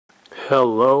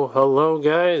Hello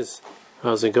guys!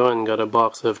 How's it going? Got a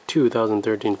box of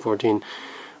 2013-14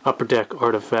 Upper Deck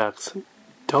Artifacts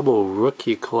Double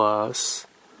Rookie Class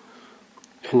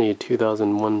NA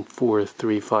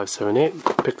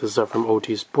 2001-43578. Picked this up from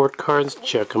OT Sport Cards.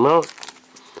 Check them out.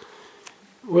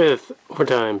 With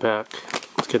overtime pack.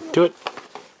 Let's get to it.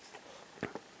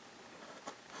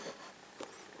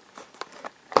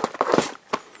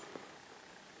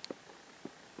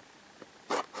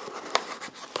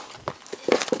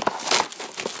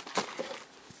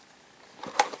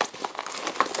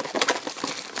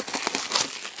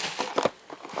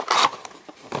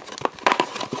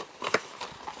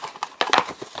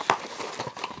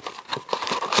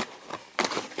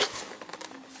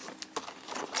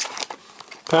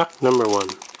 Pack number 1.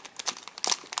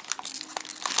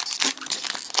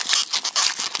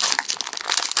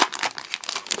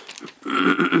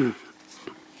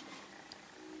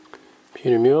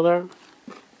 Peter Mueller.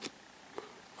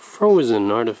 Frozen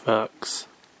Artifacts.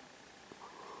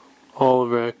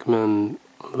 Ulrich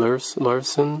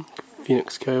Larson,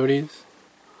 Phoenix Coyotes.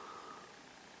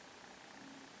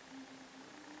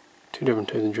 Two different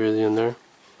types of jersey in there.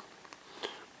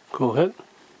 Cool hit.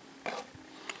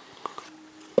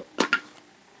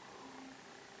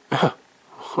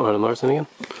 Adam Larson again.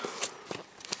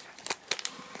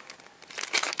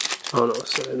 Oh no,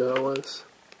 sorry, that was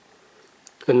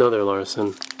another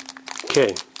Larson.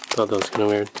 Okay, thought that was kind of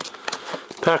weird.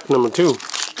 Pack number 2.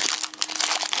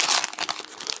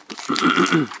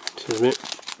 Excuse me.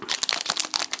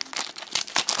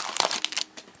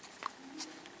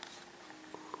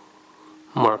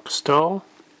 Mark Stahl.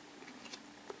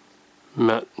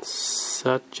 Matt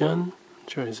Satjan.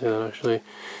 Try to say that actually.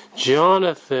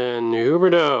 Jonathan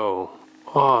Huberdeau.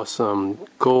 Awesome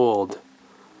gold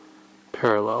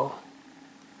parallel.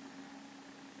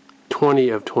 20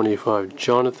 of 25.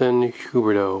 Jonathan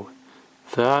Huberdeau.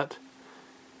 That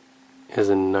is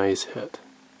a nice hit.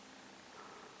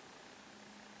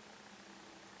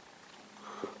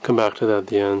 Come back to that at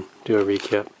the end. Do a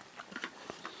recap.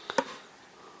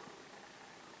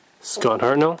 Scott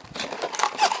Hartnell.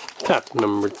 Pack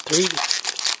number 3.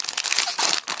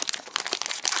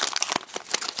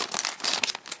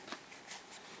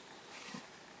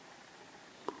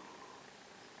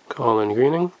 Colin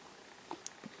Greening.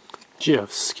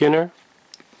 Jeff Skinner.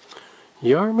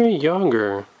 Jaromir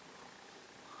Jagr.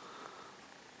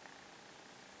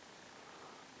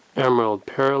 Emerald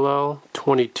Parallel.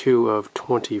 22 of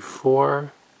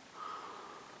 24.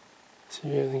 See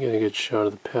if I can get a good shot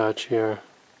of the patch here.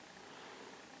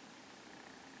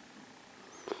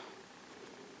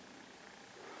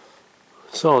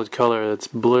 Solid color. That's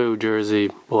blue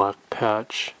jersey, black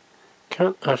patch.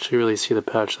 Can't actually really see the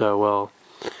patch that well.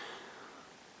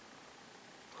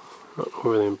 Not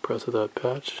overly impressed with that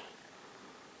patch.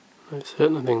 Nice hit,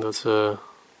 and I think that's probably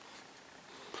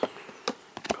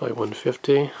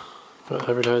 150.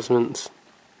 Advertisements.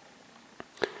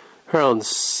 Harold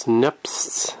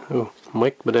Sneps. Oh,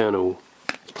 Mike Badano.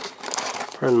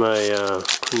 Pardon my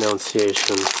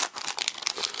pronunciation.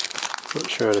 Not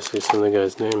sure how to say some of the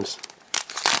guys' names.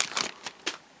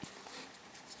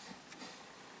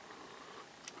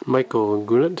 Michael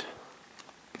Goulet.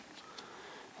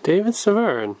 David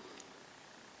Savard.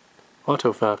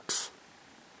 Autofax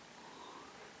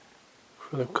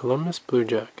for the Columbus Blue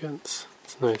Jackets.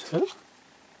 It's a nice hit.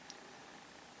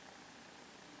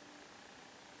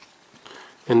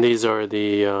 And these are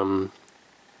the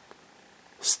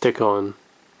stick-on.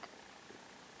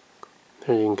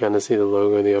 There you can kind of see the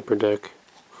logo of the Upper Deck.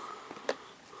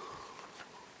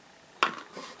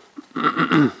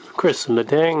 Chris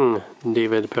Letang,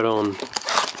 David Perron.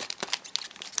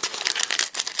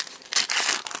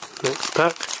 Next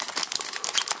pack.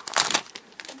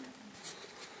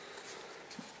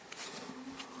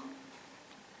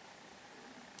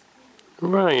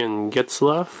 Ryan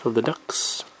Getzlaff of the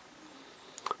Ducks.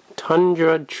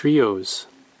 Tundra Trios.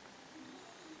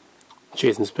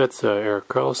 Jason Spezza, Erik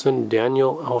Karlsson,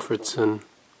 Daniel Alfredsson.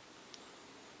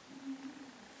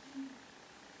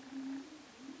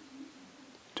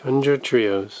 Tundra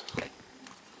Trios.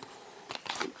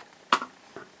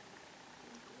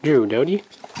 Drew Doughty.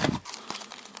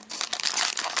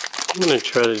 I'm going to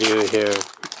try to do here.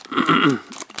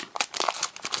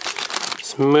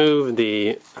 Just move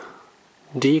the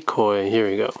decoy. Here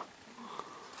we go.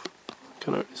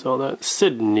 Kind of saw that.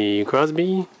 Sidney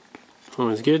Crosby.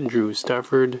 Always good. Drew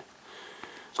Stafford.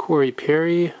 Corey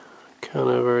Perry. Kind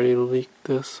of already leaked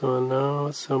this one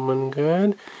now. Someone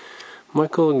good.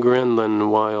 Michael Granlund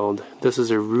Wild. This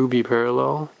is a Ruby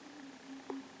Parallel.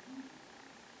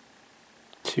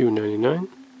 $2.99.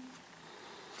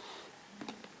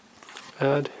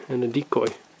 add, and a decoy.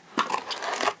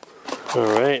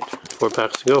 Alright, 4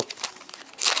 packs to go.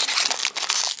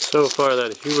 So far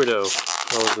that Huberdeau,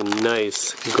 that was a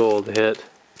nice gold hit.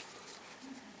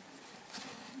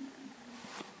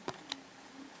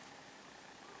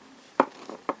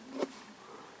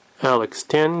 Alex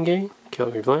Tangay,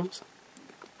 Calgary Flames.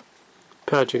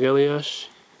 Patrick Elias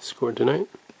scored tonight.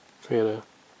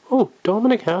 Oh,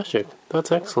 Dominic Hasek.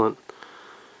 That's excellent.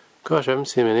 Gosh, I haven't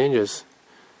seen him in ages.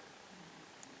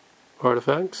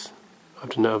 Artifacts, up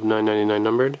to now of 999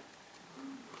 numbered.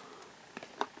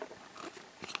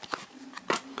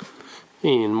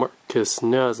 And Marcus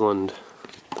Naslund,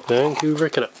 Vancouver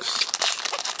Canucks.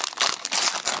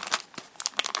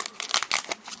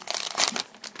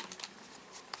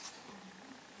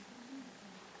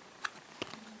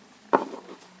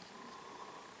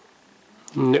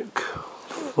 Nick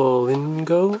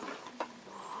Foligno,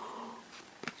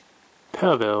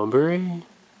 Pavel Bure,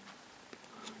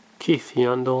 Keith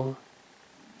Yandel,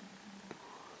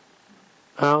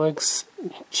 Alex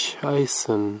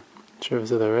Chison, sure I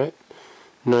said that right,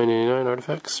 989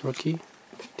 artifacts, rookie,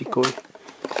 decoy.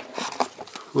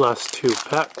 Last 2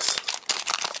 packs.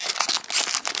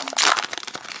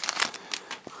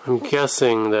 I'm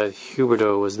guessing that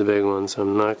Huberdeau was the big one, so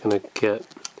I'm not going to get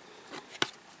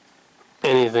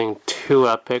anything too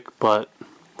epic, but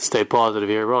stay positive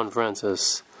here. Ron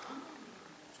Francis.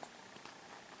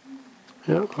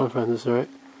 Yeah, Ron Francis, alright.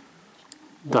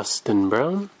 Dustin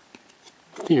Brown.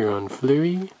 Theron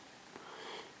Fleury.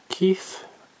 Keith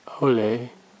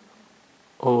Aulie.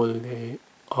 Aulie, is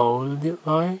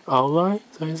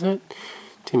that what you said?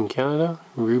 Team Canada.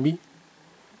 Ruby.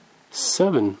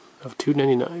 7 of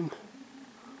 299.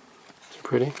 It's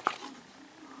pretty.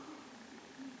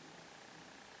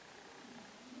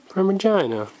 From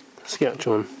Regina,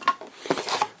 Saskatchewan.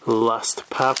 Last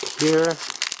pack here.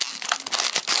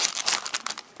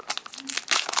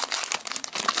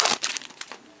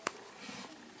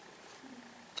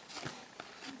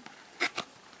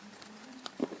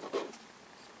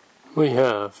 We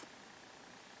have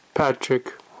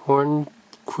Patrick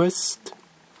Hornquist,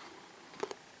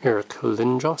 Erik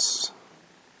Lindros,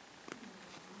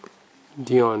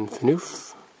 Dion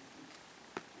Phaneuf.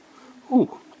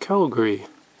 Ooh, Calgary.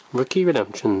 Rookie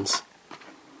Redemptions.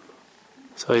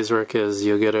 So how these work is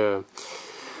you'll get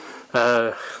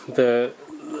the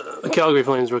Calgary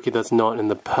Flames rookie that's not in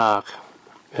the pack,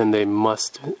 and they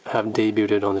must have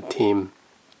debuted on the team.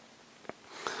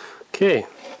 Okay,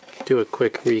 do a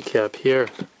quick recap here.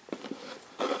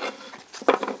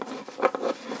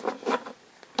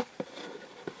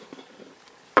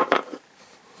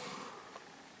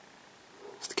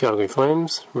 It's the Calgary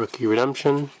Flames rookie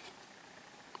redemption.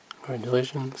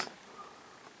 Congratulations.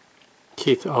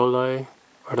 Keith Aulie,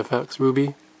 Artifacts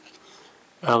Ruby.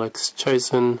 Alex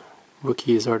Chison,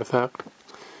 Rookies Artifact.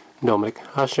 Dominic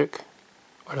Hasek,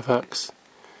 Artifacts.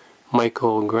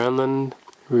 Michael Granlund,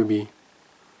 Ruby.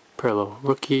 Perlo,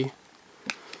 Rookie.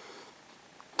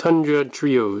 Tundra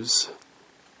Trios.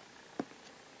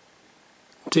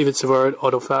 David Savard,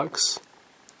 Autofacts.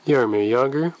 Jaromir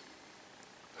Jagr,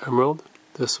 Emerald.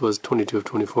 This was 22 of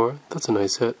 24. That's a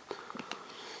nice hit.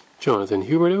 Jonathan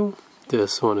Huberdeau,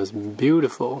 this one is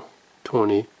beautiful,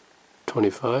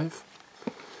 2025.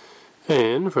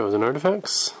 And Frozen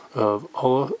Artifacts of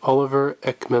Oliver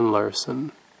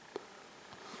Ekman-Larsson.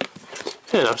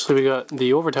 And actually we got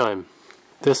the Overtime.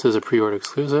 This is a pre-order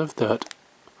exclusive that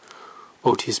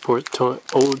OT Sports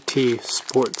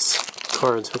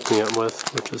Cards hooked me up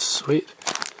with, which is sweet.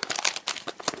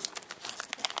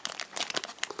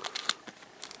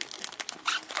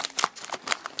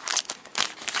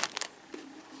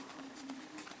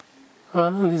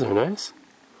 These are nice.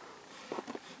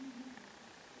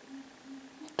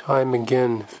 Time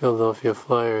again, Philadelphia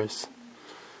Flyers.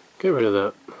 Get rid of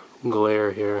that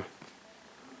glare here.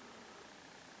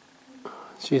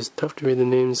 Geez, tough to read the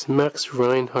names. Max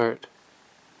Reinhardt,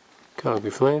 Calgary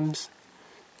Flames.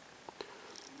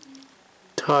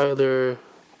 Tyler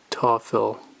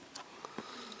Toffel.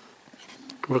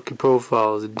 Rookie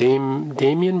profiles.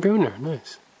 Damian Brunner.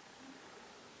 Nice.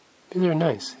 These are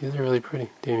nice. These are really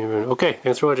pretty. Damian Brunner. Okay,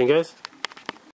 thanks for watching, guys.